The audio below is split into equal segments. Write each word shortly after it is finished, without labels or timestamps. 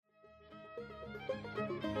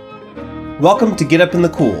Welcome to Get Up in the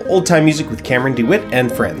Cool, old-time music with Cameron DeWitt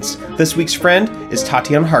and friends. This week's friend is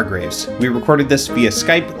Tatiana Hargreaves. We recorded this via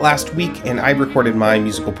Skype last week, and I recorded my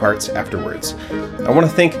musical parts afterwards. I want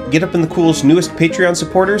to thank Get Up in the Cool's newest Patreon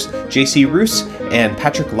supporters, JC Roos and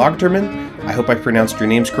Patrick Logterman. I hope I pronounced your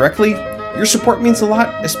names correctly. Your support means a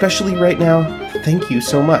lot, especially right now. Thank you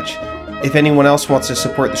so much. If anyone else wants to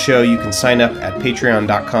support the show, you can sign up at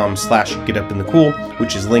patreon.com/getupinthecool,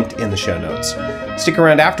 which is linked in the show notes. Stick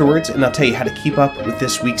around afterwards, and I'll tell you how to keep up with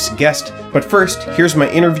this week's guest. But first, here's my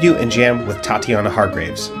interview and jam with Tatiana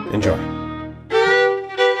Hargreaves. Enjoy.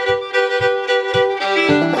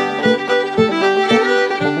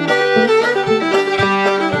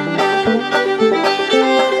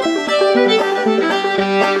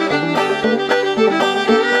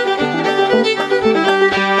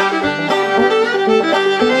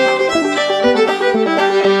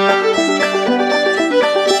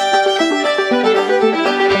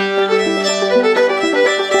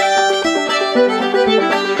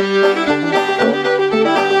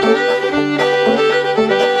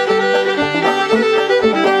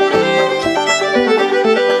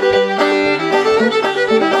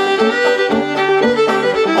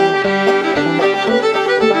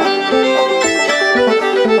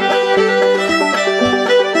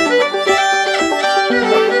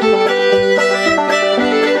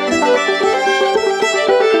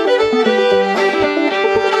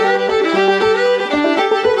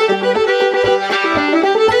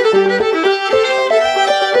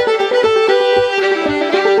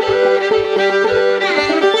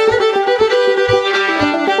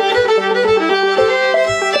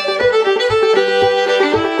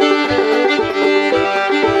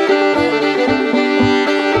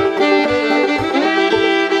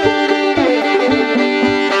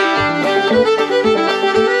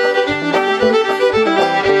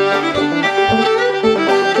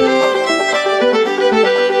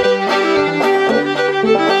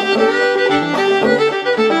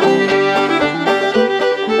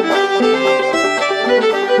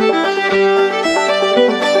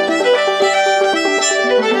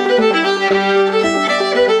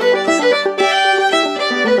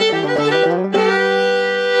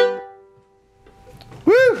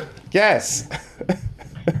 Yes.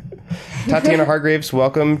 Tatiana Hargreaves,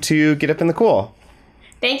 welcome to Get Up in the Cool.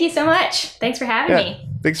 Thank you so much. Thanks for having me.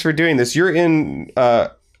 Thanks for doing this. You're in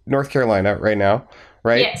North Carolina right now,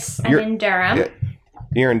 right? Yes, I'm in Durham.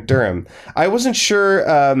 You're in Durham. I wasn't sure.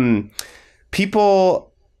 People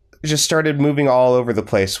just started moving all over the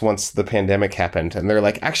place once the pandemic happened, and they're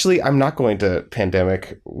like, actually, I'm not going to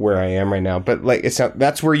pandemic where I am right now. But like, it's not.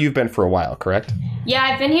 That's where you've been for a while, correct? Yeah,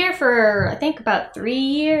 I've been here for I think about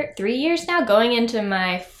 3 years now, going into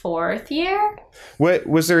my 4th year. What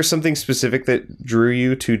was there something specific that drew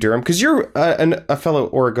you to Durham? Because you're a fellow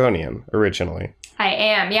Oregonian originally. I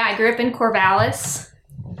am. Yeah, I grew up in Corvallis.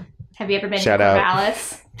 Have you ever been Shout to out.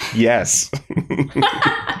 Corvallis? Yes.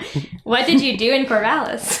 What did you do in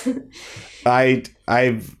Corvallis?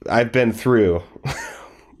 I've been through.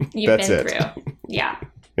 You've That's been it. through. Yeah.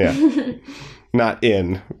 Yeah. Not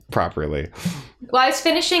in properly. Well, I was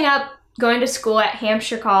finishing up going to school at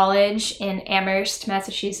Hampshire College in Amherst,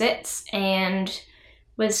 Massachusetts, and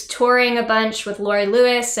was touring a bunch with Lori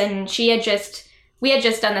Lewis, and we had just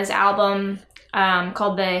done this album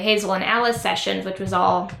called the Hazel and Alice Sessions, which was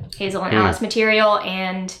all Hazel and Alice material,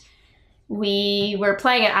 and we were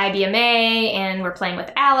playing at IBMA, and we're playing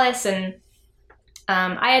with Alice, and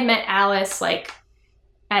I had met Alice like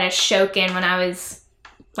at a Shokin when I was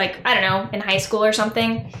like, I don't know, in high school or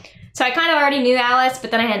something. So I kind of already knew Alice,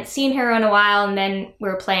 but then I hadn't seen her in a while, and then we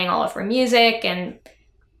were playing all of her music, and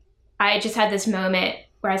I just had this moment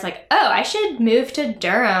where I was like, oh, I should move to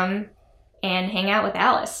Durham and hang out with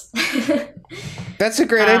Alice. That's a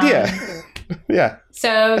great idea. Yeah.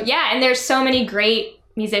 So, yeah, and there's so many great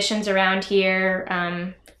musicians around here.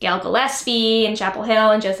 Gail Gillespie in Chapel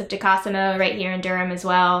Hill and Joseph DeCosimo right here in Durham as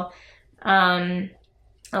well. A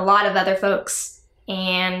lot of other folks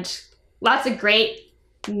and lots of great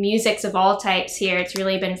musics of all types here. It's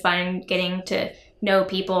really been fun getting to know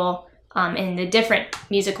people in the different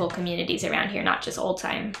musical communities around here, not just old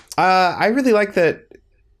time. I really like that.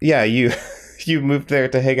 Yeah, you moved there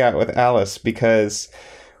to hang out with Alice, because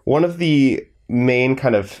one of the main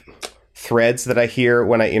kind of threads that I hear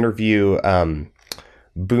when I interview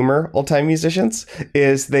boomer old time musicians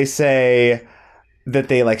is they say that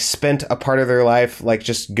they like spent a part of their life like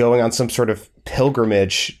just going on some sort of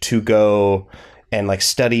pilgrimage to go and like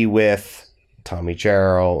study with Tommy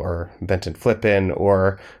Jarrell or Benton Flippin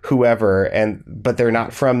or whoever, but they're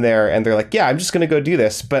not from there, and they're like, yeah, I'm just going to go do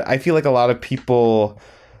this. But I feel like a lot of people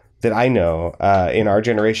that I know in our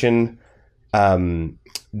generation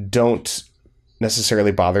don't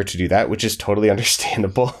necessarily bother to do that, which is totally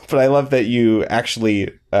understandable. But I love that you actually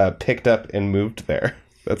picked up and moved there.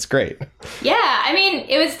 That's great. Yeah, I mean,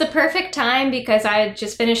 it was the perfect time because I had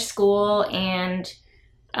just finished school and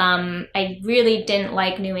I really didn't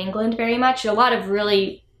like New England very much. A lot of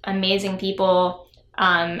really amazing people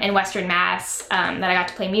in Western Mass that I got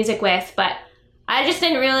to play music with, but I just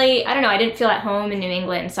didn't really, I don't know, I didn't feel at home in New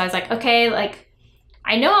England. So I was like, okay, like,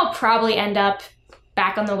 I know I'll probably end up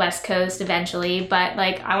back on the West Coast eventually, but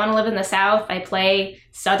like, I want to live in the South. I play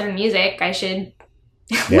Southern music. I should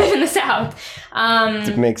live in the South.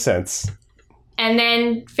 It makes sense. And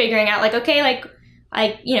then figuring out like, okay, like,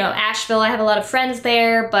 you know, Asheville, I have a lot of friends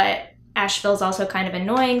there, but Asheville's also kind of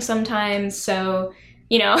annoying sometimes. So,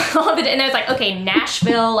 you know, and I was like, okay,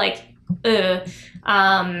 Nashville, like, ugh.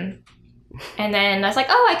 And then I was like,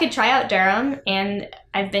 oh, I could try out Durham. And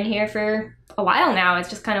I've been here for a while now. It's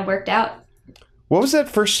just kind of worked out. What was that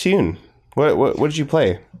first tune? What did you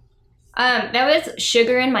play? That was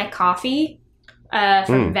Sugar in My Coffee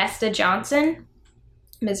from Vesta Johnson,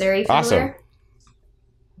 Missouri fiddler. Awesome.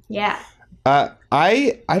 Yeah.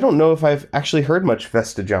 I don't know if I've actually heard much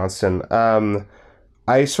Vesta Johnson.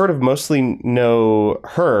 I sort of mostly know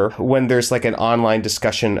her when there's like an online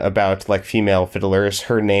discussion about like female fiddlers.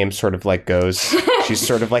 Her name sort of like goes. She's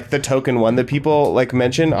sort of like the token one that people like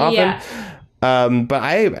mention often. Yeah. But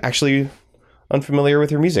I actually unfamiliar with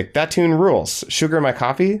her music. That tune rules. Sugar in My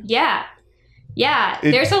Coffee. Yeah. Yeah.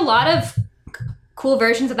 There's a lot of cool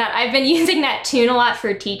versions of that. I've been using that tune a lot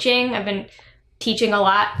for teaching. I've been teaching a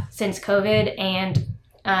lot since COVID, and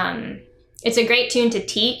it's a great tune to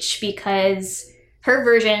teach because her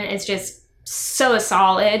version is just so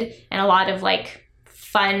solid and a lot of like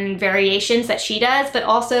fun variations that she does, but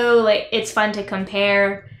also like it's fun to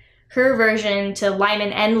compare her version to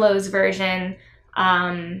Lyman Enlow's version,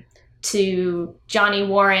 to Johnny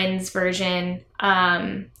Warren's version,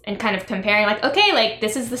 and kind of comparing like, okay, like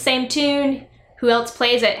this is the same tune. Who else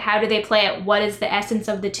plays it? How do they play it? What is the essence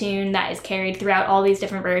of the tune that is carried throughout all these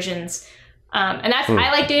different versions? And that's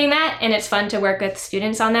I like doing that, and it's fun to work with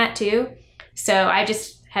students on that too. So I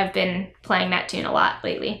just have been playing that tune a lot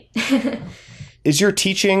lately. Is your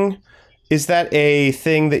teaching, is that a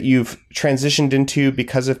thing that you've transitioned into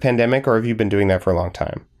because of pandemic, or have you been doing that for a long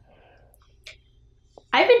time?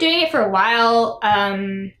 I've been doing it for a while.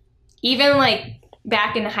 Even like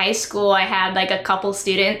back in high school, I had like a couple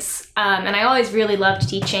students, and I always really loved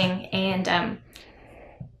teaching. And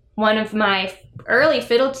one of my early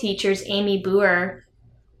fiddle teachers, Amy Boer,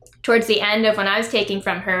 towards the end of when I was taking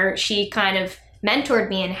from her, she kind of mentored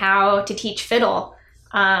me in how to teach fiddle.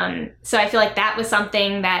 So I feel like that was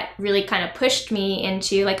something that really kind of pushed me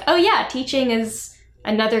into like, oh yeah, teaching is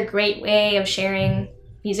another great way of sharing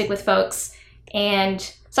music with folks. And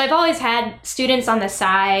so I've always had students on the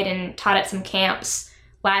side and taught at some camps.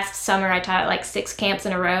 Last summer, I taught at like 6 camps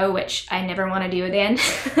in a row, which I never want to do again.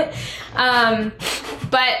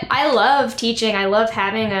 But I love teaching. I love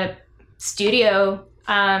having a studio.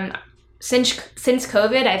 Since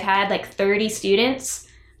COVID, I've had like 30 students.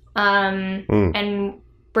 And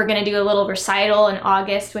we're going to do a little recital in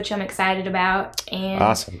August, which I'm excited about. And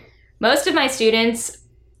awesome. Most of my students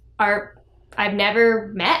I've never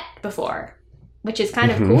met before, which is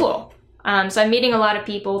kind of cool. So I'm meeting a lot of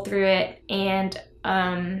people through it, and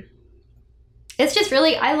it's just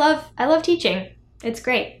really, I love teaching. It's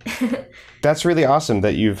great. That's really awesome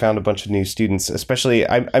that you found a bunch of new students, especially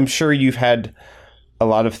I'm sure you've had a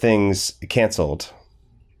lot of things canceled.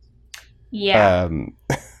 Yeah.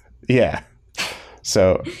 Yeah.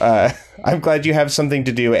 So I'm glad you have something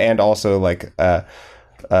to do and also like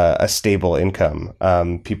a stable income.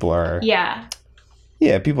 People are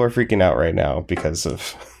people are freaking out right now because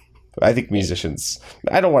of, I think musicians,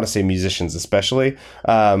 I don't want to say musicians especially,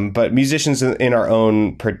 but musicians in our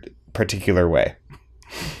own particular way.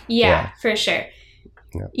 Yeah, for sure.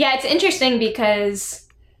 Yeah, it's interesting because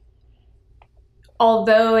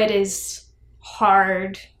although it is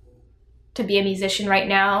hard to be a musician right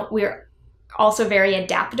now, we're also very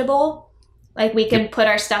adaptable. Like we can put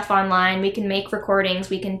our stuff online, we can make recordings,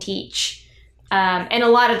 we can teach. And a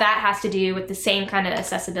lot of that has to do with the same kind of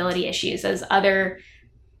accessibility issues as other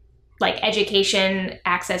like education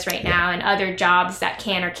access right now and other jobs that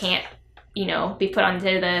can or can't, be put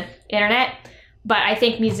onto the internet. But I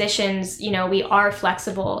think musicians, we are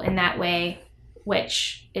flexible in that way,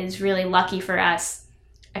 which is really lucky for us.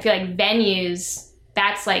 I feel like venues,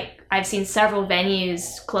 that's like, I've seen several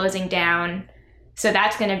venues closing down. So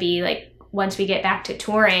that's going to be like, once we get back to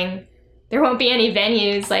touring, there won't be any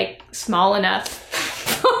venues like small enough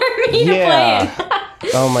for me to play in.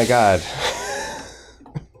 Oh my God.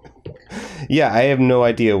 Yeah, I have no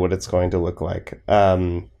idea what it's going to look like.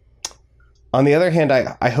 On the other hand,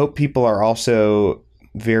 I hope people are also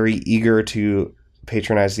very eager to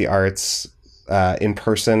patronize the arts in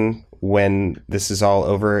person when this is all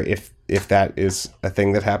over, if that is a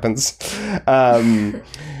thing that happens. And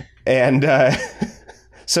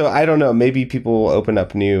so I don't know, maybe people will open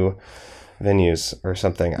up new venues or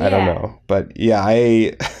something. I don't know. But yeah,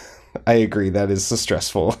 I agree. That is the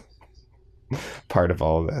stressful part of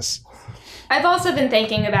all of this. I've also been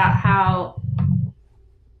thinking about how,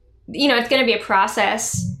 it's going to be a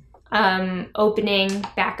process, opening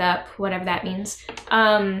back up, whatever that means.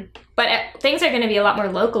 But things are going to be a lot more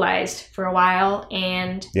localized for a while.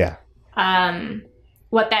 And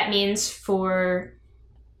what that means for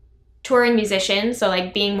touring musicians, so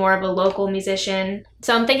like being more of a local musician.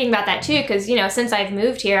 So I'm thinking about that too, because, since I've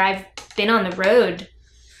moved here, I've been on the road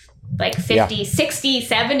like 50, 60,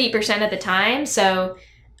 70% of the time. So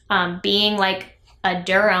being like a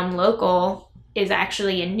Durham local is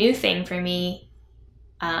actually a new thing for me.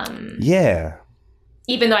 Even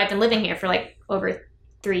though I've been living here for like over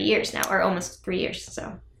 3 years now, or almost 3 years.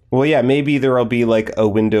 So. Well, yeah, maybe there will be like a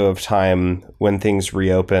window of time when things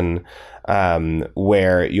reopen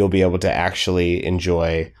where you'll be able to actually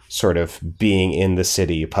enjoy sort of being in the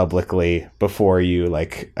city publicly before you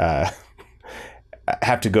like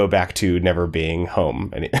have to go back to never being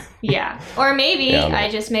home. Yeah. Or maybe I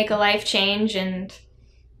just make a life change and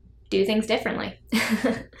do things differently.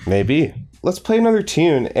 Maybe. Let's play another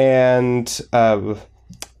tune. And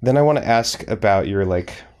then I want to ask about your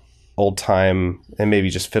like old time and maybe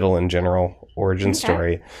just fiddle in general origin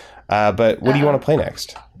story. But what do you want to play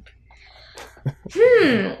next?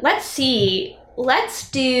 Let's see. Let's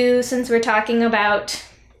do, since we're talking about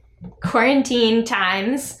quarantine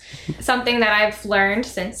times, something that I've learned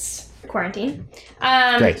since quarantine.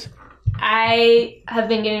 Great. I have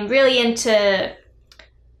been getting really into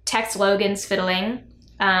Tex Logan's fiddling.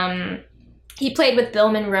 He played with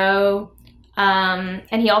Bill Monroe,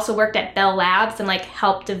 and he also worked at Bell Labs and like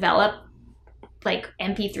helped develop like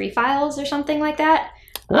MP3 files or something like that.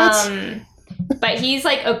 What? But he's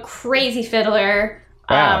like a crazy fiddler.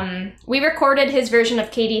 Wow. We recorded his version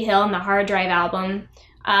of Katie Hill in the Hard Drive album.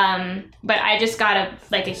 But I just got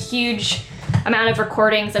a huge amount of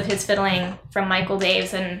recordings of his fiddling from Michael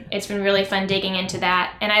Daves, and it's been really fun digging into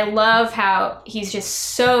that. And I love how he's just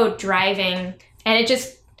so driving, and it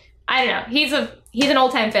just, I don't know, he's an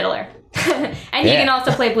old time fiddler. And he can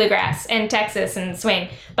also play bluegrass and Texas and swing.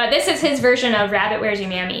 But this is his version of Rabbit Where's Your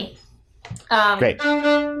Mammy. Great.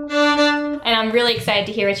 And I'm really excited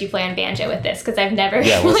to hear what you play on banjo with this, because I've never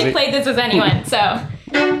really played this with anyone. So,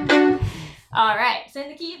 all right. So in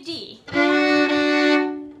the key of D.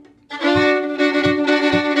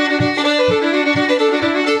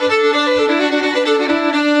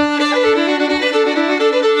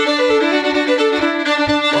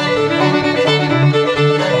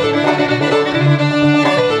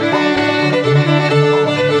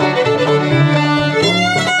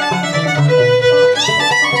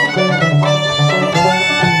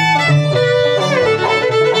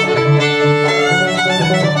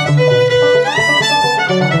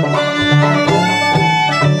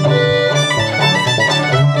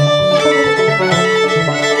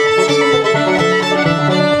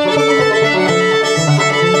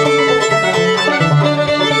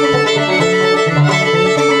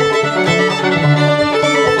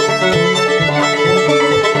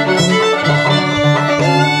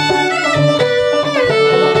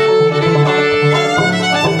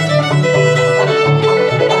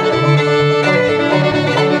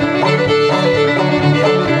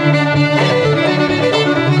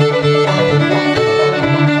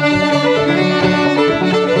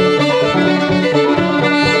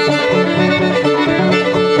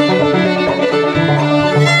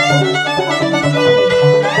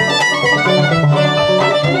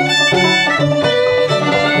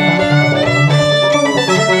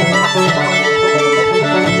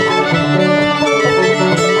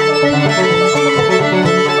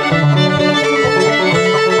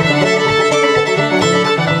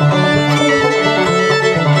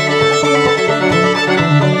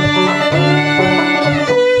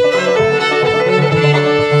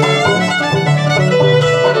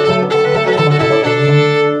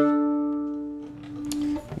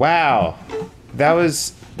 Wow.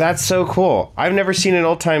 That's so cool. I've never seen an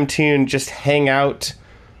old time tune just hang out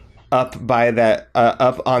up by that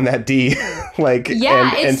up on that D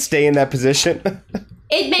and stay in that position.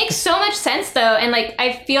 It makes so much sense though, and like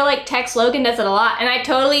I feel like Tex Logan does it a lot, and I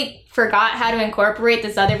totally forgot how to incorporate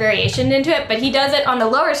this other variation into it, but he does it on the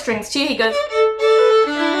lower strings too. He goes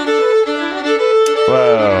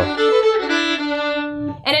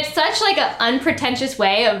such like an unpretentious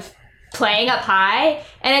way of playing up high,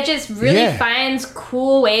 and it just really finds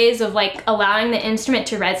cool ways of like allowing the instrument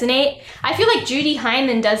to resonate. I feel like Judy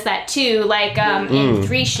Hyman does that too, like in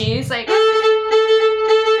Three Shoes, like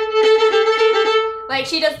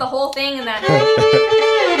she does the whole thing in that,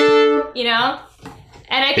 you know?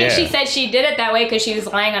 And I think she said she did it that way because she was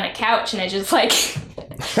lying on a couch and it just like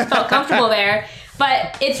felt comfortable there.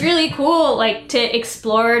 But it's really cool, like, to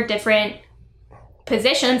explore different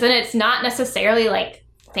positions, and it's not necessarily like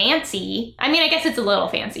fancy. I mean, I guess it's a little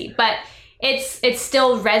fancy, but it's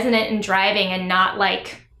still resonant and driving and not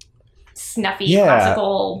like snuffy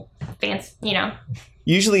classical fancy, you know.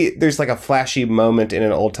 Usually there's like a flashy moment in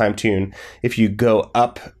an old time tune if you go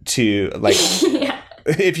up to like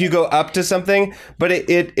if you go up to something, but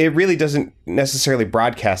it really doesn't necessarily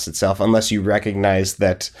broadcast itself unless you recognize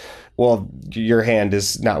that, well, your hand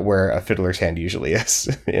is not where a fiddler's hand usually is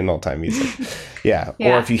in old time music. Yeah.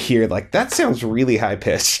 Or if you hear like, that sounds really high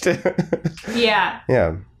pitched. Yeah.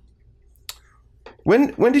 Yeah.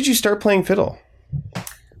 When did you start playing fiddle?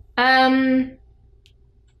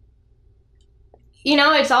 You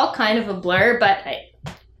know, it's all kind of a blur, but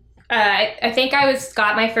I think I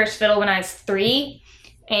got my first fiddle when I was 3,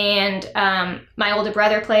 and my older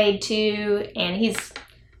brother played too, and he's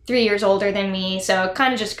 3 years older than me, so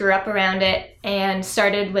kind of just grew up around it and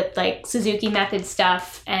started with like Suzuki method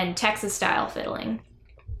stuff and Texas style fiddling.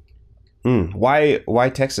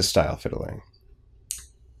 Why Texas style fiddling?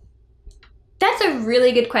 That's a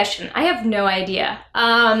really good question. I have no idea.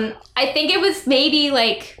 I think it was maybe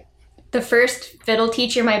like the first fiddle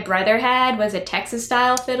teacher my brother had was a Texas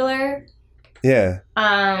style fiddler. Yeah.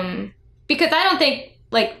 Because I don't think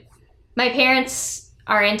like my parents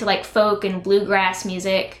are into like folk and bluegrass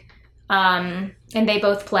music, and they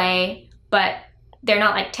both play, but they're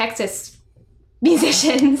not like Texas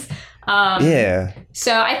musicians. So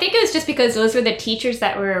I think it was just because those were the teachers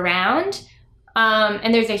that were around.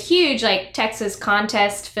 And there's a huge like Texas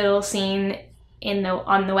contest fiddle scene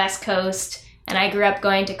on the West Coast, and I grew up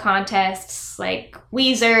going to contests like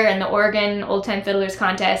Weezer and the Oregon Old Time Fiddlers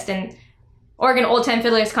Contest, and Oregon Old Time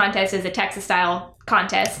Fiddlers Contest is a Texas style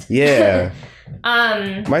contest. Yeah.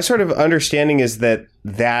 My sort of understanding is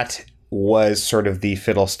that was sort of the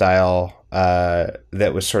fiddle style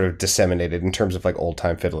that was sort of disseminated in terms of like old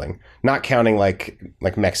time fiddling, not counting like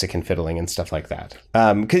Mexican fiddling and stuff like that.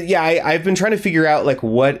 I've been trying to figure out like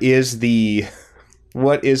what is the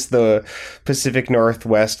Pacific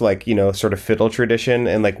Northwest, like, you know, sort of fiddle tradition,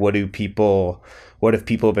 and like what have people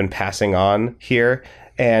been passing on here.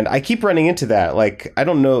 And I keep running into that. Like, I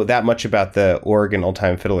don't know that much about the Oregon Old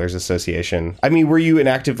Time Fiddlers Association. I mean, were you an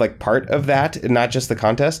active like part of that and not just the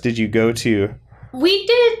contest? Did you go to? We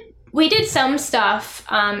did some stuff,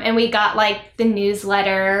 and we got like the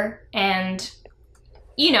newsletter, and,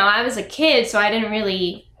 you know, I was a kid, so I didn't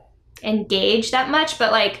really engage that much,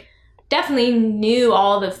 but like definitely knew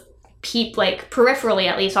all the people, like peripherally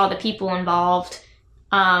at least, all the people involved,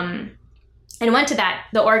 and went to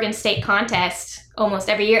the Oregon State contest almost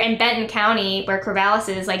every year. And Benton County, where Corvallis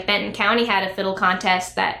is, like Benton County had a fiddle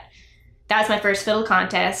contest that was my first fiddle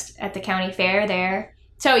contest at the county fair there.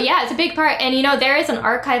 So yeah, it's a big part. And, you know, there is an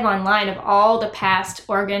archive online of all the past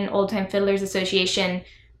Oregon Old Time Fiddlers Association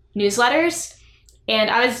newsletters.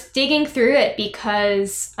 And I was digging through it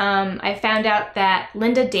because I found out that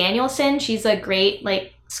Linda Danielson, she's a great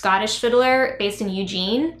like Scottish fiddler based in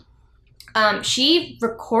Eugene. She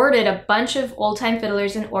recorded a bunch of old time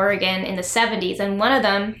fiddlers in Oregon in the 70s. And one of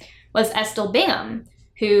them was Estill Bingham,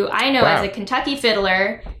 who I know as a Kentucky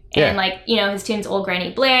fiddler. And like, you know, his tune's Old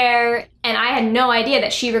Granny Blair. And I had no idea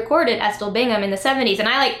that she recorded Estill Bingham in the 70s. And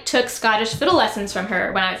I like took Scottish fiddle lessons from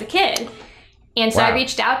her when I was a kid. And so I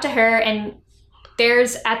reached out to her, and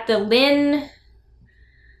there's at the Lynn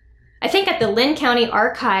County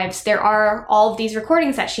Archives, there are all of these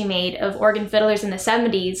recordings that she made of Oregon fiddlers in the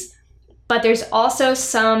 70s. But there's also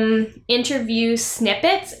some interview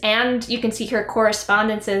snippets, and you can see her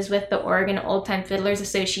correspondences with the Oregon Old Time Fiddlers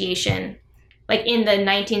Association, like in the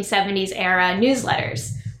 1970s era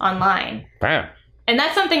newsletters online. Wow. And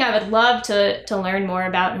that's something I would love to learn more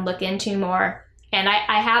about and look into more. And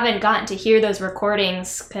I haven't gotten to hear those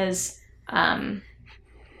recordings because I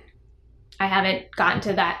haven't gotten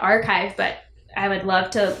to that archive, but I would love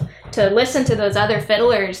to listen to those other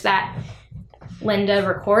fiddlers that Linda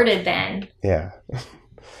recorded then. Yeah.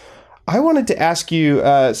 I wanted to ask you,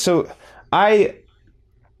 so I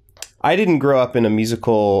didn't grow up in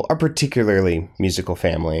a particularly musical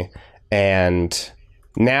family, and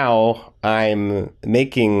now I'm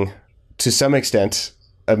making, to some extent,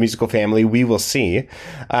 a musical family. We will see. In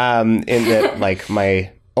that, like,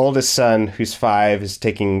 my oldest son, who's 5, is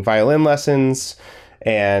taking violin lessons.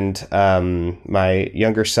 And my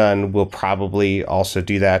younger son will probably also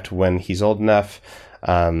do that when he's old enough.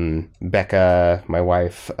 Becca, my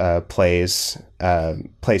wife, plays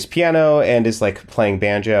piano and is like playing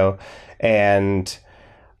banjo. And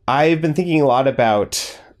I've been thinking a lot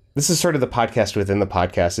about, this is sort of the podcast within the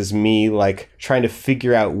podcast, is me like trying to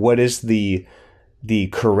figure out what is the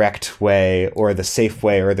correct way or the safe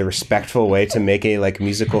way or the respectful way to make a like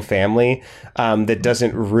musical family that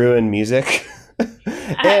doesn't ruin music.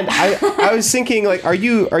 And I was thinking, like, are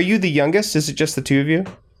you the youngest? Is it just the two of you?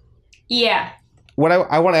 Yeah. What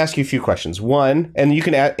I want to ask you a few questions. One, and you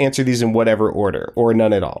can answer these in whatever order or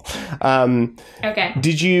none at all. Okay.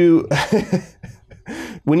 Did you,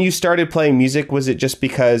 when you started playing music, was it just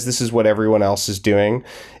because this is what everyone else is doing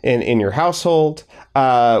in your household?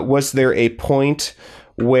 Was there a point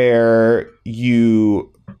where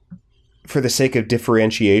you, for the sake of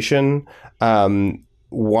differentiation,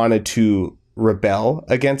 wanted to rebel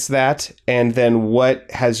against that? And then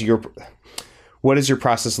what has your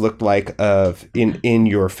process looked like of in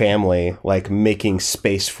your family, like making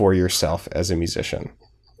space for yourself as a musician?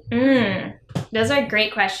 Those are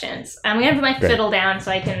great questions. I'm gonna put my fiddle down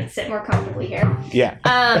so I can sit more comfortably here. Yeah.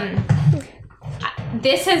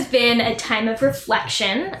 This has been a time of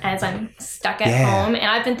reflection as I'm stuck at home, and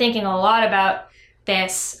I've been thinking a lot about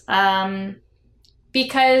this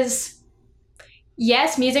because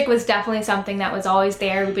yes, music was definitely something that was always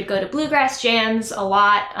there. We would go to bluegrass jams a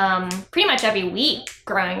lot, pretty much every week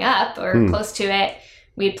growing up or close to it.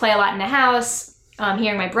 We'd play a lot in the house.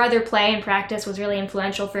 Hearing my brother play and practice was really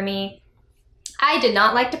influential for me. I did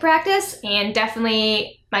not like to practice, and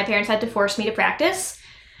definitely my parents had to force me to practice,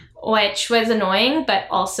 which was annoying, but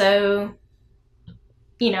also,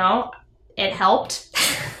 it helped.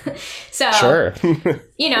 So, sure.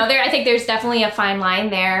 I think there's definitely a fine line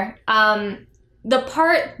there. The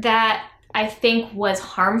part that I think was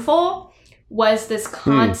harmful was this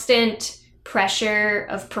constant pressure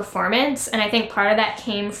of performance. And I think part of that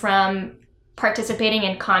came from participating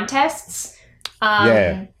in contests.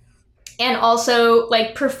 And also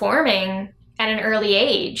like performing at an early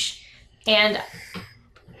age. And,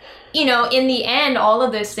 in the end, all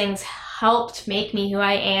of those things helped make me who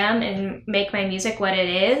I am and make my music what it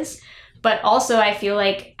is. But also I feel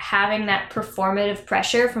like having that performative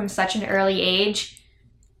pressure from such an early age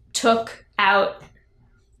took out.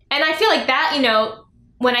 And I feel like that,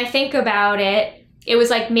 when I think about it, it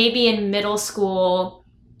was like maybe in middle school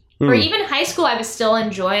or even high school, I was still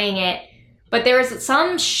enjoying it. But there was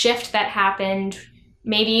some shift that happened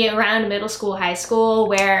maybe around middle school, high school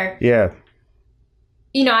where,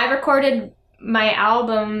 I recorded my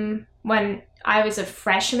album when I was a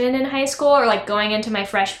freshman in high school or like going into my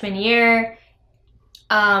freshman year.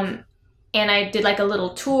 And I did like a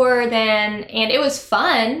little tour then, and it was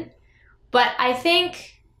fun, but I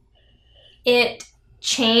think it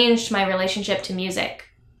changed my relationship to music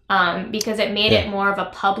because it made it more of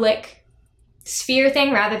a public sphere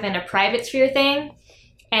thing rather than a private sphere thing.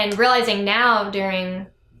 And realizing now during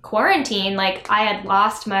quarantine, like I had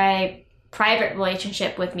lost my private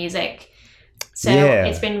relationship with music. So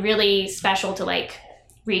it's been really special to like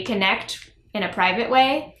reconnect in a private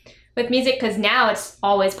way with music because now it's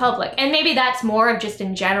always public. And maybe that's more of just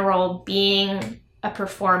in general being a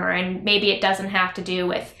performer, and maybe it doesn't have to do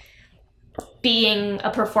with being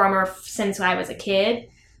a performer since I was a kid.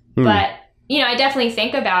 But, I definitely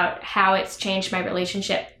think about how it's changed my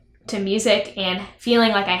relationship to music and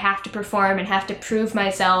feeling like I have to perform and have to prove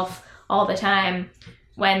myself all the time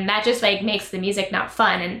when that just like makes the music not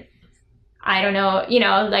fun. And I don't know,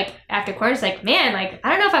 like after quarantine, it's like, man, like, I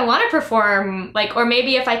don't know if I want to perform, like, or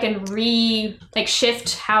maybe if I can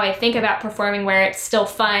shift how I think about performing where it's still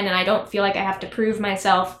fun and I don't feel like I have to prove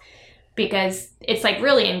myself because it's like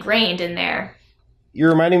really ingrained in there.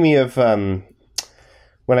 You're reminding me of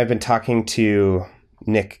when I've been talking to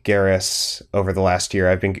Nick Garris over the last year.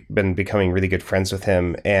 I've been becoming really good friends with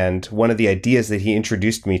him. And one of the ideas that he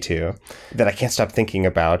introduced me to that I can't stop thinking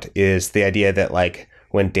about is the idea that like,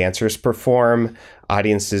 when dancers perform,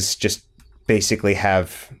 audiences just basically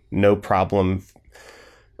have no problem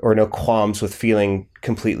or no qualms with feeling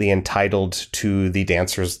completely entitled to the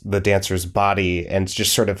dancer's body and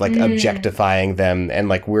just sort of like objectifying them, and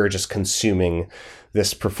like we're just consuming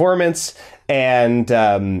this performance, and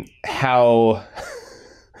how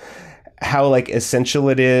like essential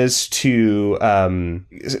it is to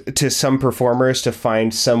some performers to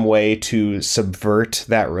find some way to subvert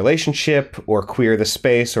that relationship or queer the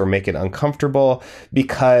space or make it uncomfortable,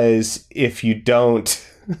 because if you don't,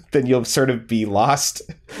 then you'll sort of be lost.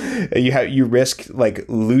 You risk like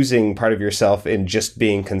losing part of yourself in just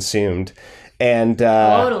being consumed. And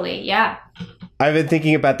totally, yeah. I've been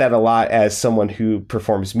thinking about that a lot as someone who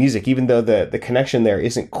performs music, even though the connection there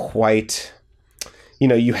isn't quite,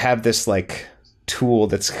 you have this like tool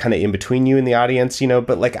that's kind of in between you and the audience,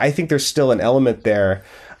 but like I think there's still an element there.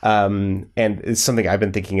 And it's something I've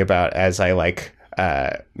been thinking about as I like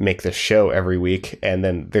make this show every week. And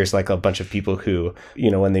then there's like a bunch of people who,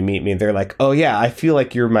 when they meet me, they're like, oh yeah, I feel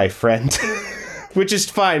like you're my friend, which is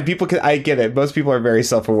fine. I get it. Most people are very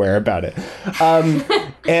self-aware about it.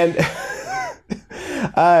 And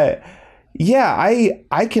yeah,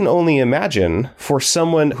 I can only imagine for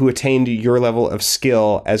someone who attained your level of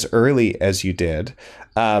skill as early as you did,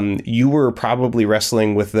 you were probably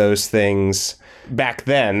wrestling with those things back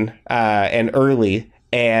then and early,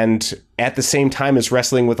 and at the same time as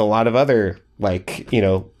wrestling with a lot of other, like,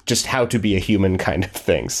 just how to be a human kind of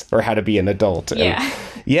things, or how to be an adult. Yeah. And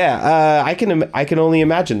yeah, I can only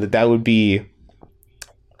imagine that would be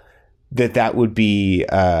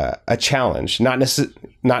a challenge, not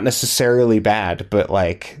necessarily bad, but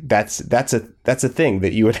like that's a thing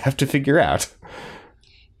that you would have to figure out.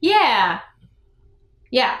 Yeah.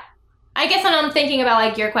 I guess when I'm thinking about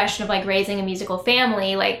like your question of like raising a musical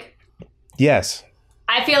family, like, yes,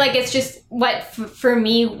 I feel like it's just what for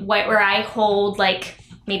me, where I hold like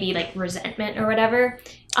maybe like resentment or whatever,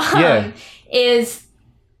 is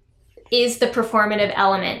the performative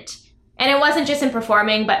element. And it wasn't just in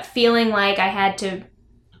performing, but feeling like I had to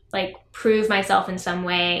like prove myself in some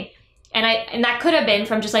way. And that could have been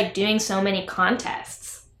from just like doing so many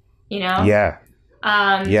contests, Yeah.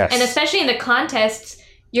 Yes. And especially in the contests,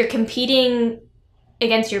 you're competing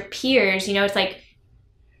against your peers, it's like,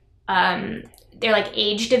 they're like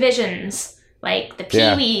age divisions, like the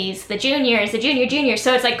peewees, the juniors, the juniors.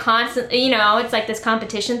 So it's like constant, it's like this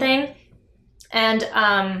competition thing. And,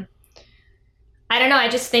 I don't know. I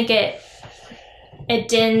just think I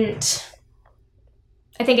think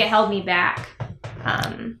it held me back.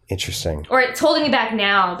 Interesting. Or it's holding me back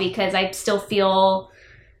now because I still feel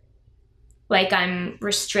like I'm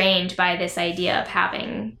restrained by this idea of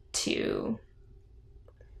having to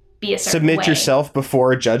be a certain Submit way. yourself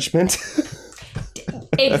before judgment.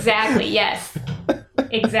 Exactly. Yes.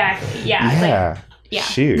 Exactly. Yeah. Yeah. Like, yeah.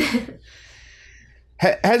 Shoot.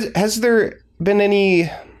 Has there been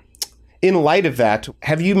any, in light of that,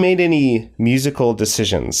 have you made any musical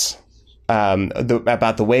decisions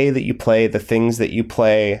about the way that you play, the things that you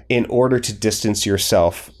play, in order to distance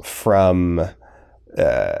yourself from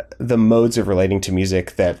the modes of relating to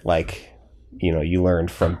music that, like, you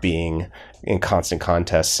learned from being in constant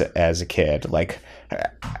contests as a kid? Like,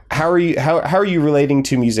 how are you relating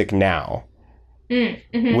to music now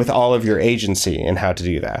with all of your agency and how to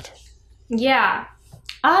do that? Yeah.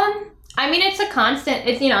 I mean, it's a constant,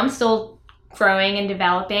 I'm still growing and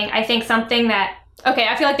developing. I think something that,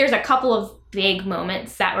 I feel like there's a couple of big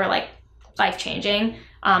moments that were like life-changing,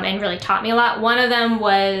 and really taught me a lot. One of them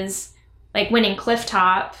was like winning Cliff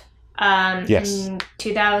Top, in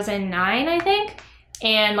 2009, I think.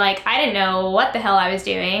 And like, I didn't know what the hell I was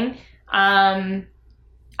doing. I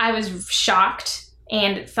was shocked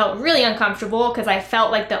and felt really uncomfortable because I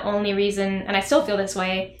felt like the only reason, and I still feel this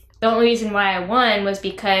way, the only reason why I won was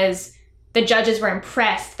because the judges were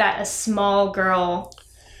impressed that a small girl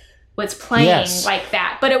was playing like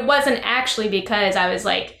that. But it wasn't actually because I was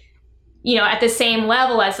like, at the same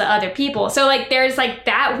level as the other people. So like, there's like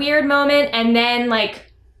that weird moment. And then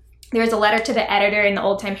like, there's a letter to the editor in the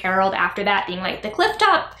Old Time Herald after that being like, the Cliff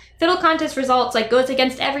Top Fiddle Contest results like goes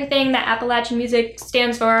against everything that Appalachian music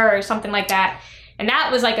stands for, or something like that. And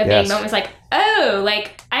that was like a big moment. It was like, oh,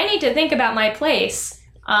 like I need to think about my place.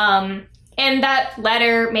 And that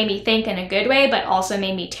letter made me think in a good way, but also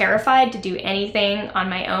made me terrified to do anything on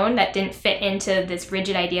my own that didn't fit into this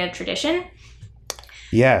rigid idea of tradition.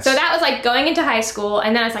 Yes. So that was like going into high school,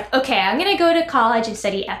 and then I was like, okay, I'm going to go to college and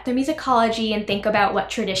study ethnomusicology and think about what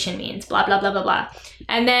tradition means, blah, blah, blah, blah, blah.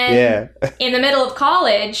 And then in the middle of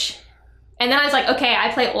college, and then I was like, okay,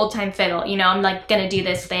 I play old time fiddle, I'm like going to do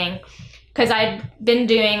this thing. Because I'd been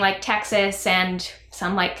doing like Texas and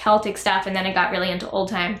some like Celtic stuff, and then I got really into old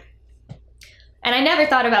time. And I never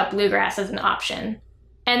thought about bluegrass as an option.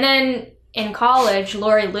 And then in college,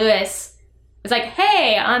 Lori Lewis was like,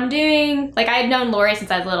 hey, I'm doing, like I had known Lori since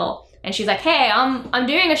I was little. And she's like, hey, I'm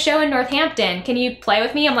doing a show in Northampton. Can you play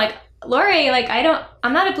with me? I'm like, Lori, like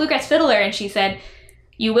I'm not a bluegrass fiddler. And she said,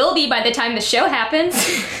 you will be by the time the show happens.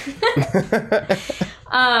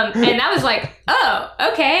 And I was like, oh,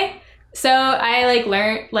 okay. So I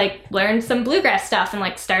learned some bluegrass stuff and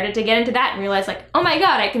like started to get into that and realized like, oh my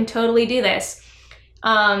God, I can totally do this.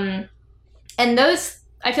 And those,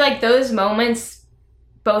 I feel like those moments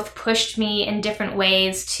both pushed me in different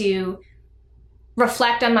ways to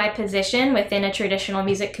reflect on my position within a traditional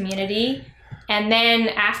music community. And then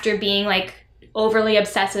after being like overly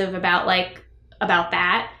obsessive about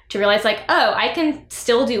that, to realize like, oh, I can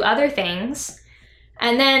still do other things.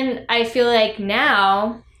 And then I feel like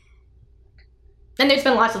now, and there's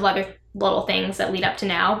been lots of other little things that lead up to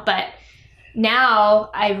now, but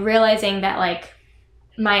now I'm realizing that like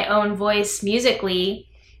my own voice musically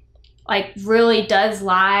like really does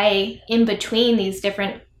lie in between these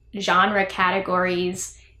different genre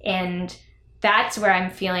categories, and that's where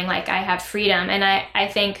I'm feeling like I have freedom. And I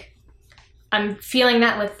think I'm feeling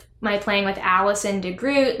that with my playing with Allison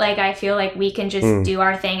DeGroot. Like I feel like we can just do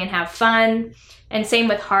our thing and have fun. And same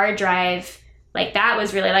with Hard Drive. Like that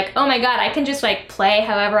was really like, oh my God, I can just like play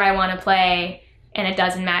however I want to play and it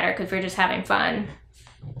doesn't matter because we're just having fun.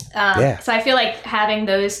 So I feel like having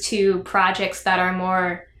those two projects that are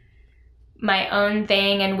more my own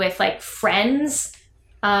thing and with like friends,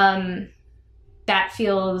 that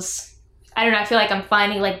feels, I don't know, I feel like I'm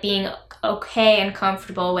finally like being okay and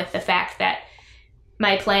comfortable with the fact that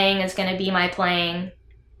my playing is going to be my playing,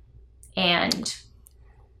 and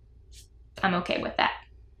I'm okay with that.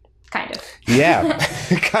 Kind of. Yeah.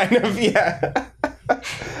 Kind of, yeah.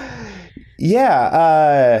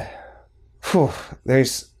 Yeah.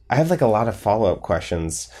 I have like a lot of follow-up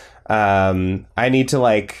questions. I need to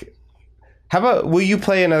like, how about, will you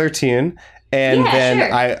play another tune? And then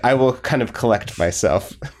sure. I will kind of collect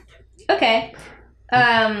myself. Okay.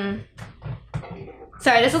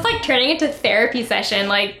 Sorry, this is like turning into therapy session.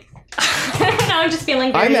 Like, now I'm just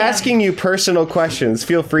feeling very I'm asking you personal questions.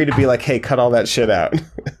 Feel free to be like, hey, cut all that shit out.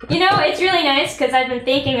 You know, it's really nice because I've been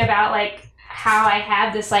thinking about like how I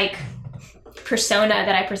have this like persona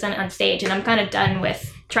that I present on stage, and I'm kind of done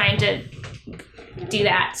with trying to do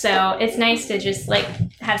that. So it's nice to just like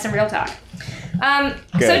have some real talk.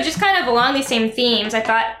 So just kind of along these same themes, I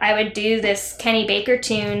thought I would do this Kenny Baker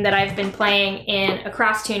tune that I've been playing in a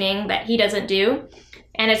cross tuning that he doesn't do.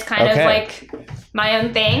 And it's kind of like my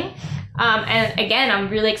own thing. And again, I'm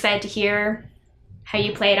really excited to hear how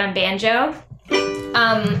you play it on banjo.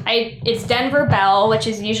 It's Denver Bell, which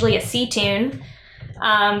is usually a C tune.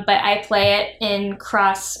 But I play it in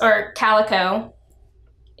Calico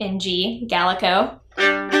in G, Gallico.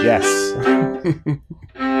 Yes.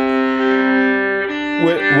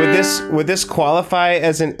 Would this qualify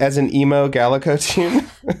as an emo Gallico tune?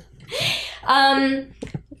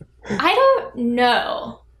 I don't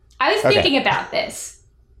know. I was thinking about this.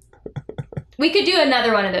 We could do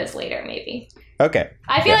another one of those later, maybe. Okay.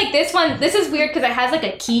 I feel like this is weird because it has like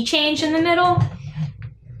a key change in the middle.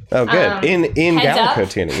 Oh, good. In Gallico up.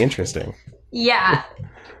 tuning. Interesting. Yeah.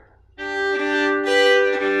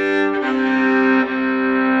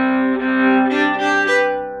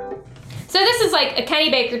 So this is like a Kenny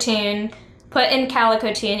Baker tune put in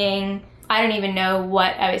Calico tuning. I don't even know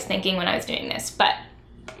what I was thinking when I was doing this, but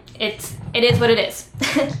it is what it is.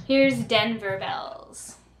 Here's Denver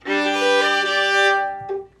Bells.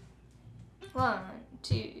 1,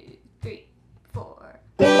 2, 3, 4.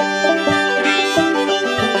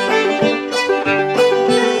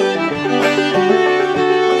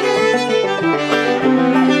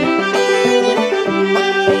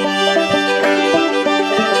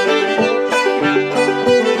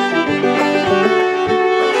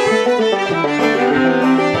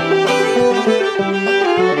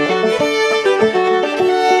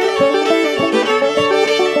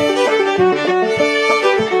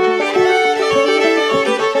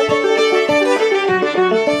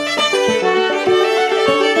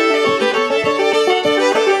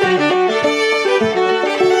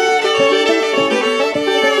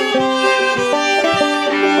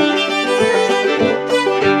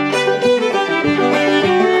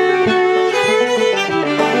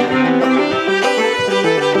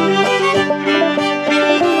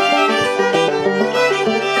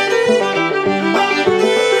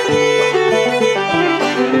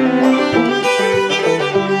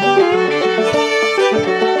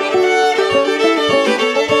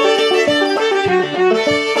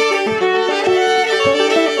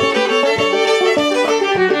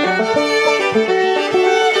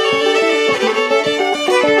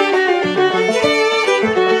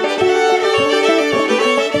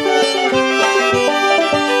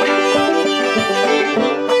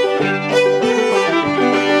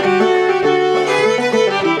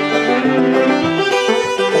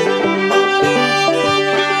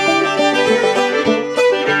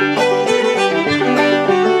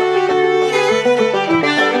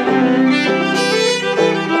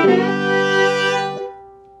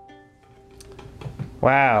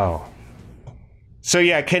 So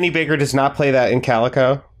yeah, Kenny Baker does not play that in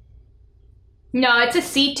Calico. No, it's a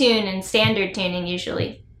C tune and standard tuning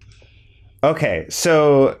usually. Okay,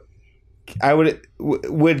 so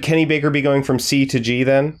would Kenny Baker be going from C to G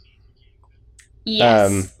then?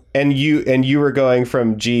 Yes. And you were going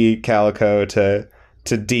from G Calico to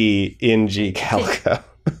D in G Calico.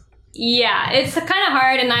 Yeah, it's kind of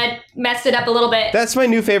hard, and I messed it up a little bit. That's my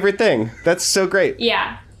new favorite thing. That's so great.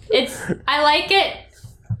 Yeah, I like it,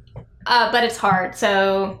 but it's hard.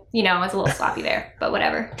 So it's a little sloppy there, but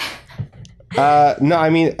whatever. No, I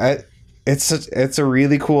mean, it's a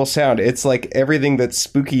really cool sound. It's like everything that's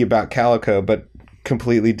spooky about Calico, but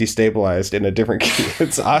completely destabilized in a different key.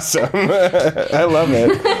 It's awesome. I love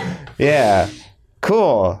it. Yeah,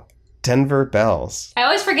 cool. Denver Bells. I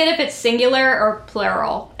always forget if it's singular or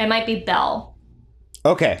plural. It might be bell.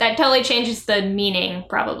 Okay. That totally changes the meaning,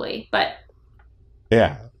 probably, but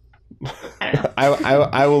yeah. I don't know.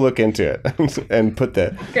 I will look into it and put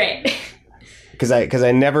the great. Because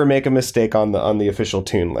I never make a mistake on the official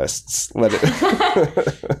tune lists.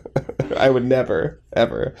 I would never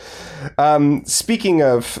ever. Speaking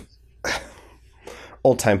of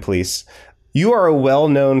Old Time Police, you are a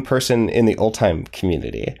well-known person in the old time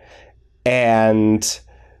community, and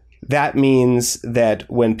that means that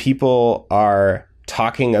when people are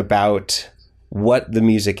talking about what the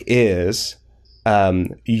music is,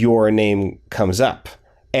 your name comes up,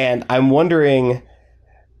 and I'm wondering,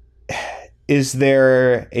 is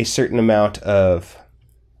there a certain amount of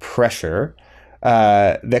pressure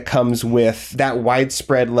that comes with that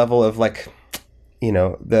widespread level of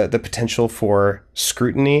the potential for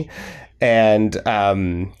scrutiny and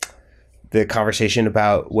the conversation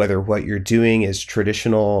about whether what you're doing is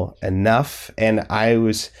traditional enough? And I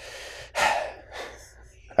was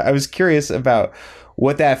curious about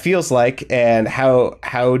what that feels like, and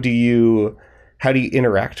how do you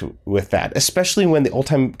interact with that, especially when the old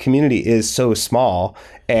time community is so small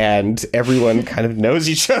and everyone kind of knows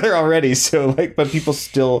each other already. So but people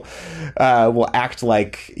still will act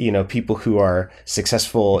like, people who are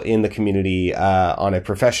successful in the community on a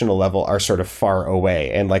professional level are sort of far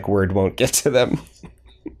away and word won't get to them.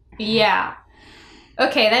 Yeah.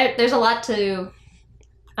 Okay. There's a lot to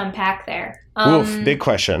unpack there. Oof, big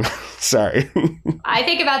question. Sorry. I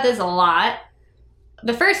think about this a lot.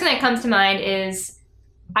 The first thing that comes to mind is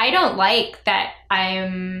I don't like that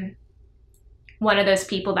I'm one of those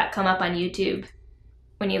people that come up on YouTube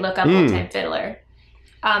when you look up Old Time Fiddler.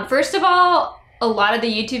 First of all, a lot of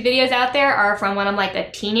the YouTube videos out there are from when I'm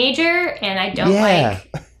a teenager, and I don't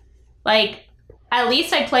like at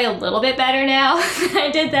least I play a little bit better now than I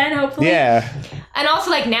did then, hopefully. Yeah. And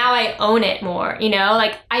also now I own it more,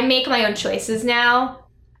 I make my own choices now.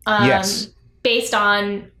 Yes. Based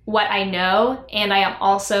on what I know, and I am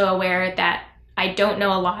also aware that I don't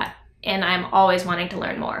know a lot, and I'm always wanting to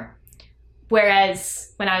learn more.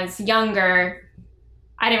 Whereas when I was younger,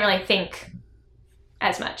 I didn't really think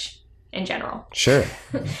as much in general. Sure.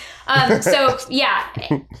 So yeah,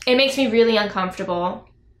 it makes me really uncomfortable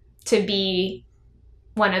to be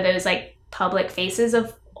one of those public faces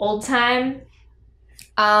of old time.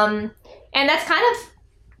 And that's kind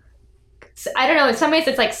of, I don't know, in some ways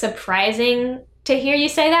it's surprising to hear you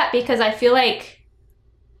say that, because I feel like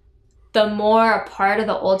the more a part of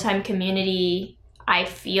the old time community I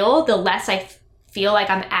feel, the less I feel like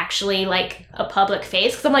I'm actually a public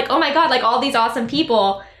face, because I'm oh my god, all these awesome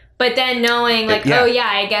people. But then knowing oh yeah,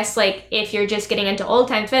 I guess if you're just getting into old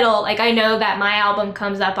time fiddle, I know that my album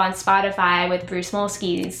comes up on Spotify with Bruce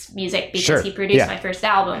Molsky's music because he produced my first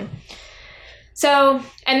album. So,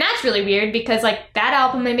 and that's really weird, because that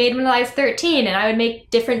album I made when I was 13, and I would make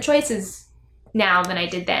different choices now than I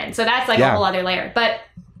did then. So that's a whole other layer. But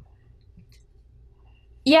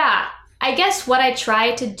yeah, I guess what I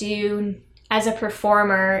try to do as a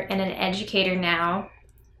performer and an educator now,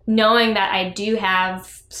 knowing that I do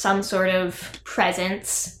have some sort of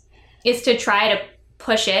presence, is to try to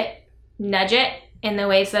push it, nudge it in the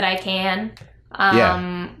ways that I can.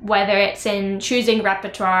 Whether it's in choosing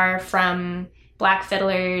repertoire from Black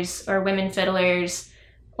fiddlers or women fiddlers,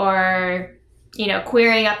 or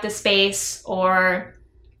queering up the space, or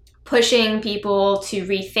pushing people to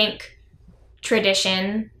rethink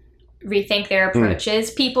tradition, rethink their approaches.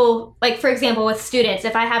 People, for example, with students,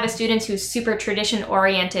 if I have a student who's super tradition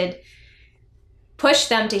oriented, push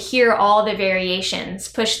them to hear all the variations,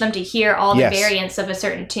 push them to hear all the variants of a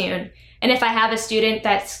certain tune. And if I have a student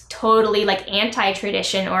that's totally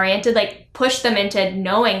anti-tradition oriented, push them into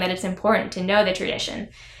knowing that it's important to know the tradition.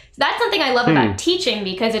 So that's something I love about teaching,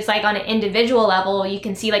 because it's on an individual level, you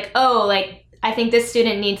can see I think this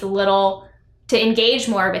student needs a little to engage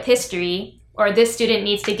more with history. or this student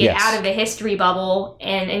needs to get Yes. out of the history bubble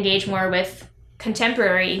and engage more with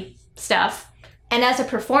contemporary stuff. And as a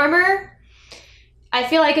performer, I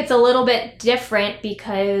feel like it's a little bit different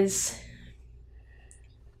because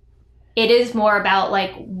it is more about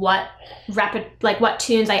like what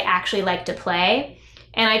tunes I actually like to play.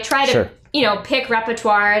 And I try to, Sure. pick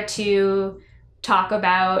repertoire to talk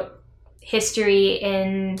about history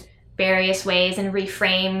in various ways and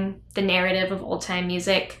reframe the narrative of old time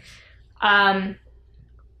music. But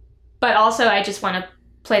also I just want to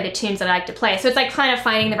play the tunes that I like to play. So it's like kind of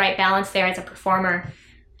finding the right balance there as a performer.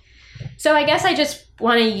 So I guess I just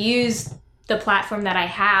want to use the platform that I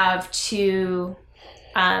have to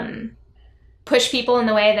push people in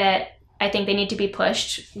the way that I think they need to be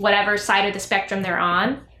pushed, whatever side of the spectrum they're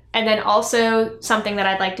on. And then also something that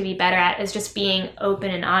I'd like to be better at is just being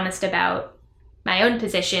open and honest about my own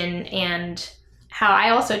position and how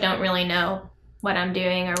I also don't really know what I'm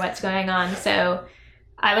doing or what's going on. So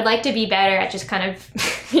I would like to be better at just kind of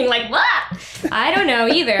being like, what? I don't know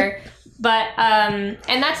either. But, and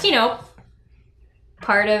that's,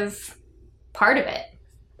 part of it,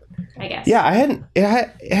 I guess. Yeah,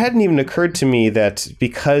 it hadn't even occurred to me that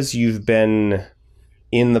because you've been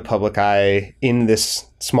in the public eye in this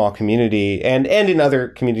small community and in other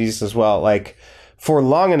communities as well, like for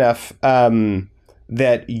long enough,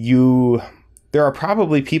 that there are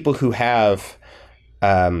probably people who have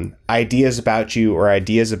ideas about you or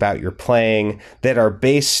ideas about your playing that are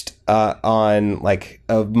based on like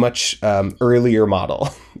a much earlier model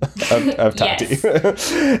of Tati.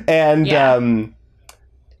 And Yeah.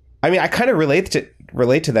 I mean, I kind of relate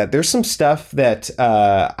to that. There's some stuff that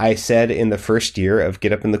I said in the first year of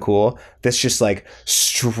Get Up in the Cool that's just like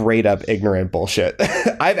straight up ignorant bullshit.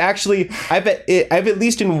 I've at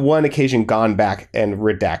least in one occasion gone back and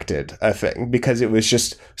redacted a thing because it was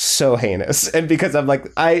just so heinous, and because I'm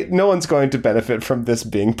like, no one's going to benefit from this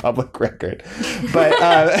being public record. But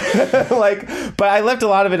but I left a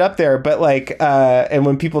lot of it up there. But like, and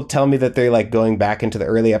when people tell me that they're like going back into the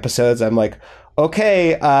early episodes, I'm like,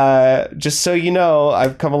 okay, just so you know,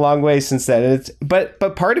 I've come a long way since then. And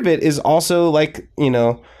but part of it is also like,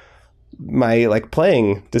 my like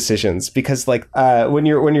playing decisions, because like when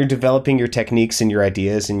you're developing your techniques and your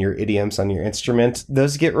ideas and your idioms on your instrument,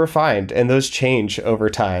 those get refined and those change over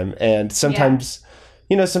time. And sometimes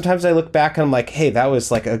sometimes I look back and I'm like, hey, that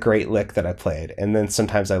was like a great lick that I played. And then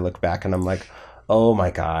sometimes I look back and I'm like, oh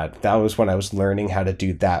my God, that was when I was learning how to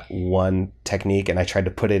do that one technique and I tried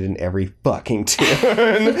to put it in every fucking tune.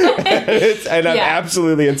 and I'm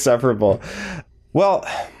absolutely insufferable. Well,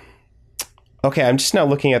 okay, I'm just now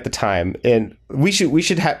looking at the time, and we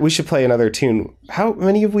should play another tune. How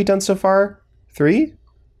many have we done so far? 3?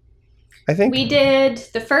 I think. We did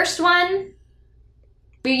the first one.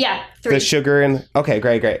 3. The sugar and okay,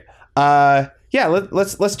 great. Yeah,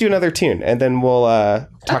 let's do another tune, and then we'll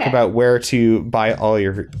talk about where to buy all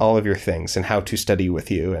of your things and how to study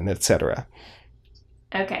with you and etc.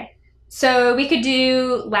 Okay, so we could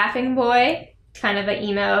do Laughing Boy, kind of an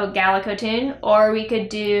emo Gallico tune, or we could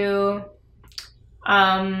do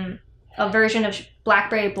a version of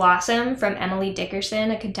Blackberry Blossom from Emily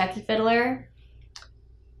Dickerson, a Kentucky fiddler.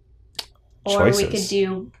 Or Choices. we could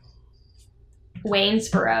do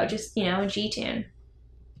Waynesboro, just a G tune.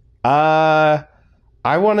 I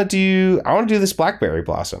want to do this Blackberry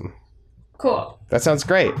Blossom. Cool. That sounds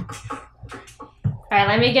great. All right,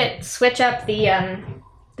 let me switch up the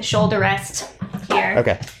shoulder rest here.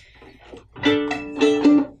 Okay.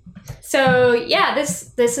 So yeah,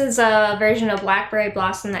 this is a version of Blackberry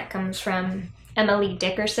Blossom that comes from Emily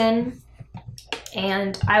Dickerson,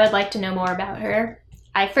 and I would like to know more about her.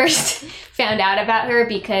 I first found out about her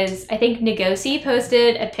because I think Ngozi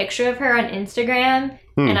posted a picture of her on Instagram,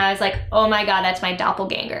 and I was like, oh my God, that's my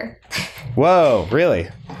doppelganger. Whoa, really?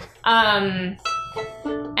 And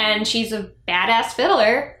she's a badass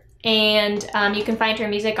fiddler, and you can find her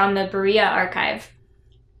music on the Berea archive.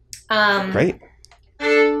 Great.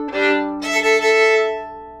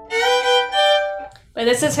 But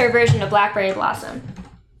this is her version of Blackberry Blossom.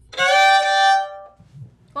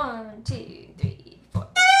 1, 2, 3, 4.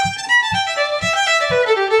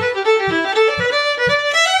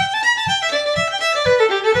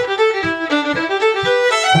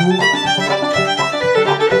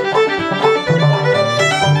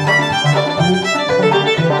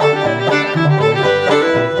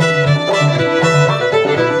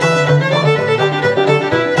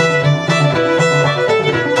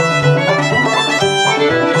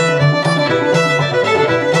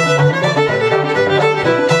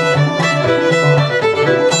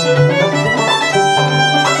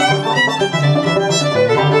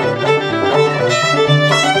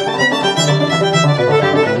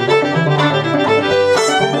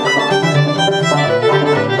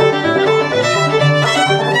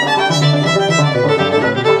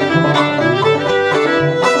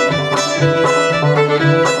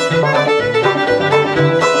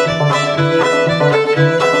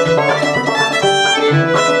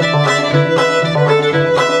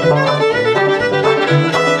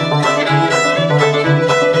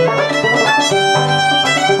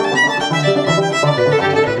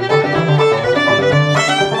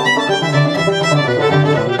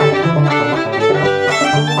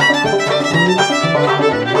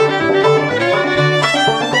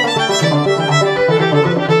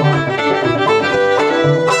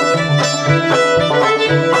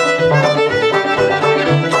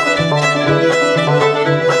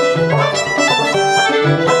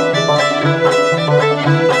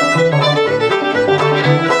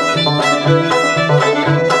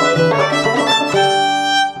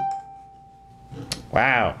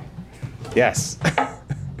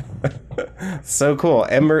 So cool.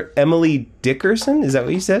 Emily Dickerson, is that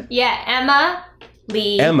what you said? Yeah, Emma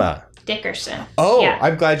Lee Emma Dickerson. Oh, yeah.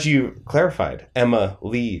 I'm glad you clarified. Emma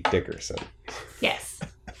Lee Dickerson. Yes.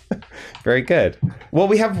 Very good. Well,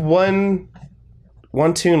 we have one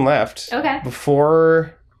tune left. Okay.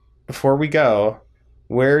 Before we go,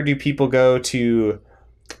 where do people go to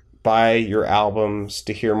buy your albums,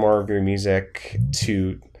 to hear more of your music,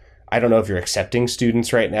 I don't know if you're accepting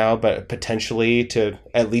students right now, but potentially to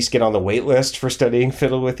at least get on the wait list for studying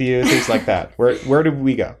fiddle with you, things like that. Where do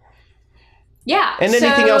we go? Yeah. And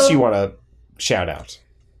anything else you want to shout out?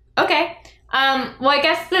 Okay. Well, I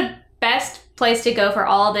guess the best place to go for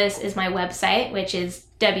all this is my website, which is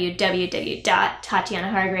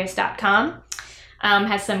www.tatianahargraves.com.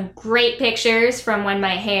 Has some great pictures from when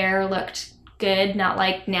my hair looked good, not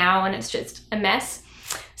like now when it's just a mess.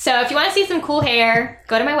 So if you want to see some cool hair,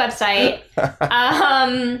 go to my website.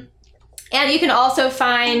 And you can also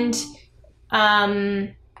find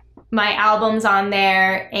my albums on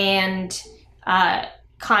there and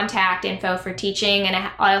contact info for teaching. And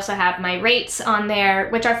I also have my rates on there,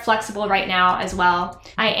 which are flexible right now as well.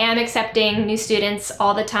 I am accepting new students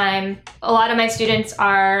all the time. A lot of my students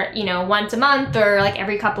are, once a month or like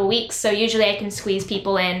every couple weeks. So usually I can squeeze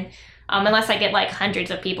people in, unless I get like hundreds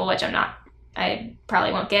of people, which I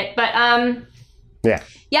probably won't get. But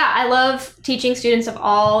yeah, I love teaching students of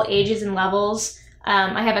all ages and levels.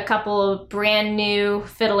 I have a couple of brand new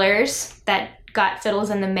fiddlers that got fiddles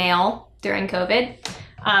in the mail during COVID.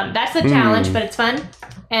 That's a challenge, but it's fun.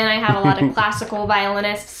 And I have a lot of classical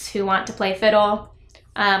violinists who want to play fiddle.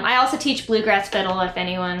 I also teach bluegrass fiddle if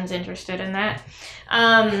anyone's interested in that.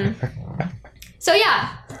 So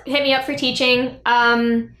yeah, hit me up for teaching.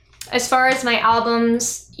 As far as my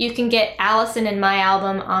albums, you can get Allison and my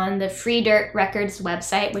album on the Free Dirt Records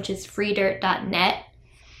website, which is freedirt.net,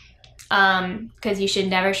 because you should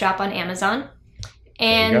never shop on Amazon.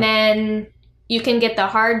 And then you can get the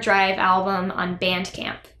Hard Drive album on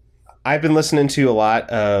Bandcamp. I've been listening to a lot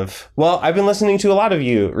of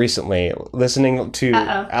you recently, listening to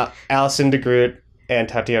Allison DeGroot and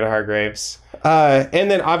Tatiana Hargraves. And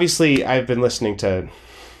then obviously I've been listening to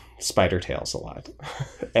Spider Tales a lot.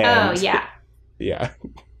 And, yeah. Yeah.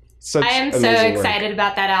 I am so excited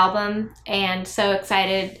about that album and so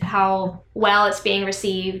excited how well it's being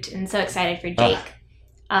received and so excited for Jake.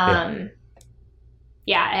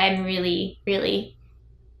 Yeah, I'm really, really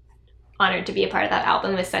honored to be a part of that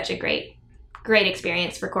album. It was such a great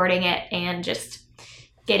experience recording it and just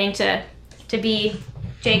getting to be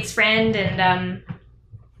Jake's friend and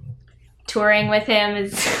touring with him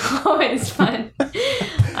is always fun.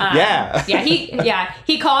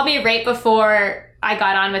 He called me right before I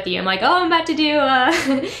got on with you. I'm like, I'm about to do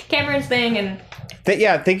Cameron's thing. And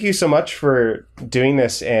thank you so much for doing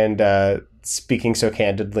this and speaking so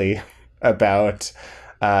candidly about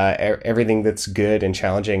everything that's good and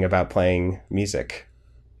challenging about playing music.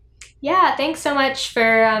 Yeah, thanks so much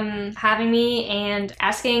for having me and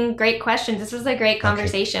asking great questions. This was a great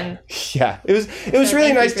conversation. Okay. Yeah, it was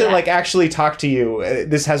really nice to like actually talk to you.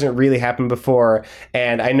 This hasn't really happened before,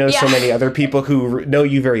 and I know so many other people who know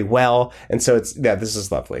you very well, and so this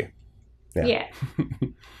is lovely. Yeah.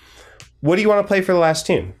 What do you want to play for the last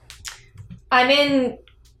tune? I'm in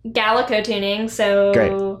Gallico tuning, so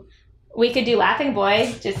great. We could do Laughing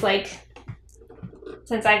Boy, just like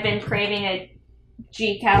since I've been craving a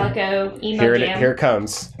G Calico emo jam. Here it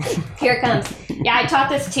comes. Here it comes. Yeah, I taught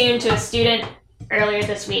this tune to a student earlier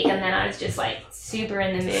this week, and then I was just like super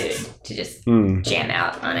in the mood to just jam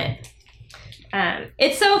out on it.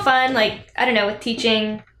 It's so fun. Like, I don't know, with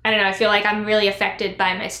teaching, I feel like I'm really affected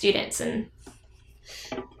by my students, and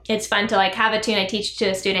it's fun to like have a tune I teach to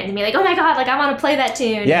a student and be like, oh my God, like I want to play that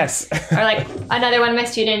tune. Yes. Or like another one of my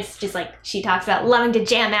students, just like she talks about loving to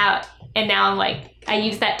jam out. And now I'm like, I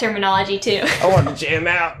use that terminology too. I want to jam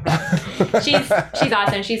out. She's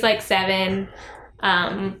awesome. She's like 7,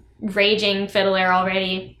 raging fiddler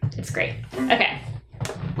already. It's great. Okay.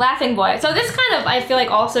 Laughing Boy. So this kind of, I feel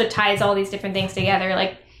like also ties all these different things together.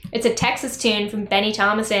 Like it's a Texas tune from Benny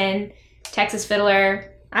Thomason, Texas fiddler.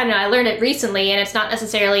 I don't know, I learned it recently and it's not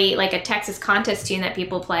necessarily like a Texas contest tune that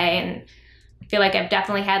people play. And I feel like I've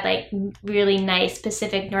definitely had like really nice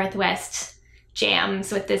Pacific Northwest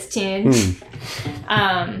jams with this tune.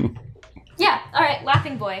 Yeah, all right,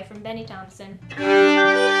 Laughing Boy from Benny Thompson.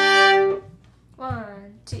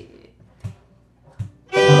 1, 2.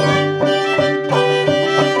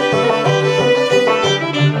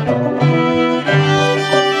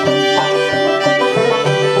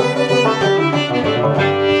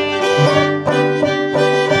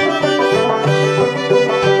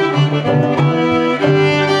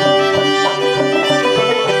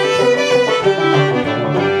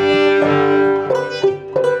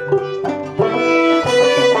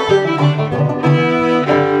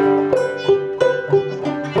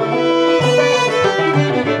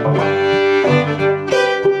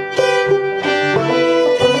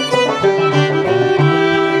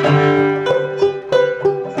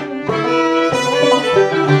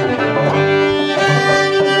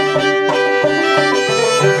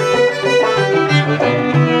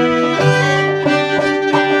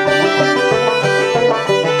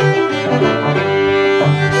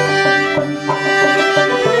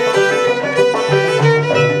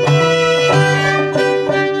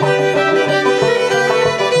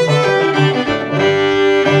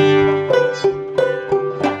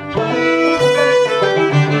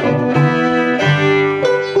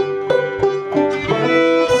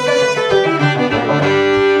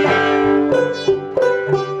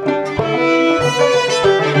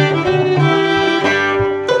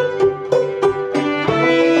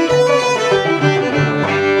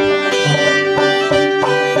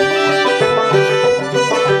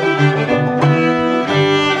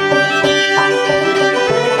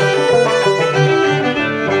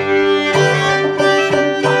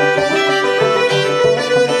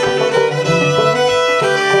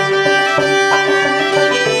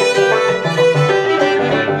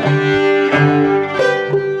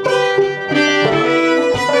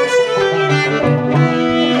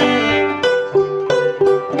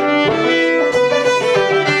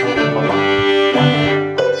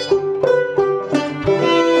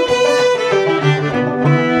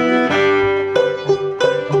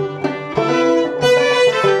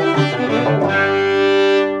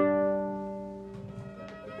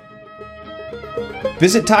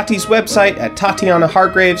 Visit Tati's website at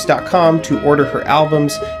TatianaHargraves.com to order her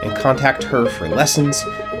albums and contact her for lessons,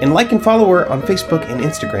 and like and follow her on Facebook and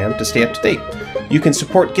Instagram to stay up to date. You can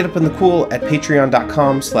support Get Up in the Cool at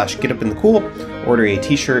patreon.com/getupinthecool. Order a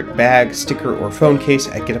t-shirt, bag, sticker, or phone case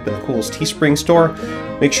at Get Up in the Cool's Teespring store.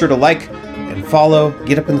 Make sure to like and follow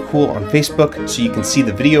Get Up in the Cool on Facebook so you can see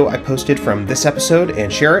the video I posted from this episode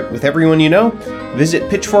and share it with everyone you know. Visit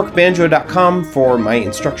pitchforkbanjo.com for my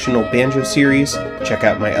instructional banjo series. Check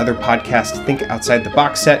out my other podcast, Think Outside the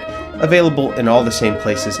Box Set, available in all the same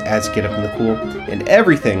places as Get Up in the Cool. And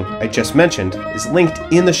everything I just mentioned is linked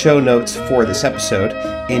in the show notes for this episode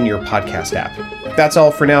in your podcast app. That's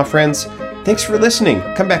all for now, friends. Thanks for listening.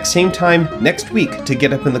 Come back same time next week to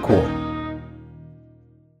Get Up in the Cool.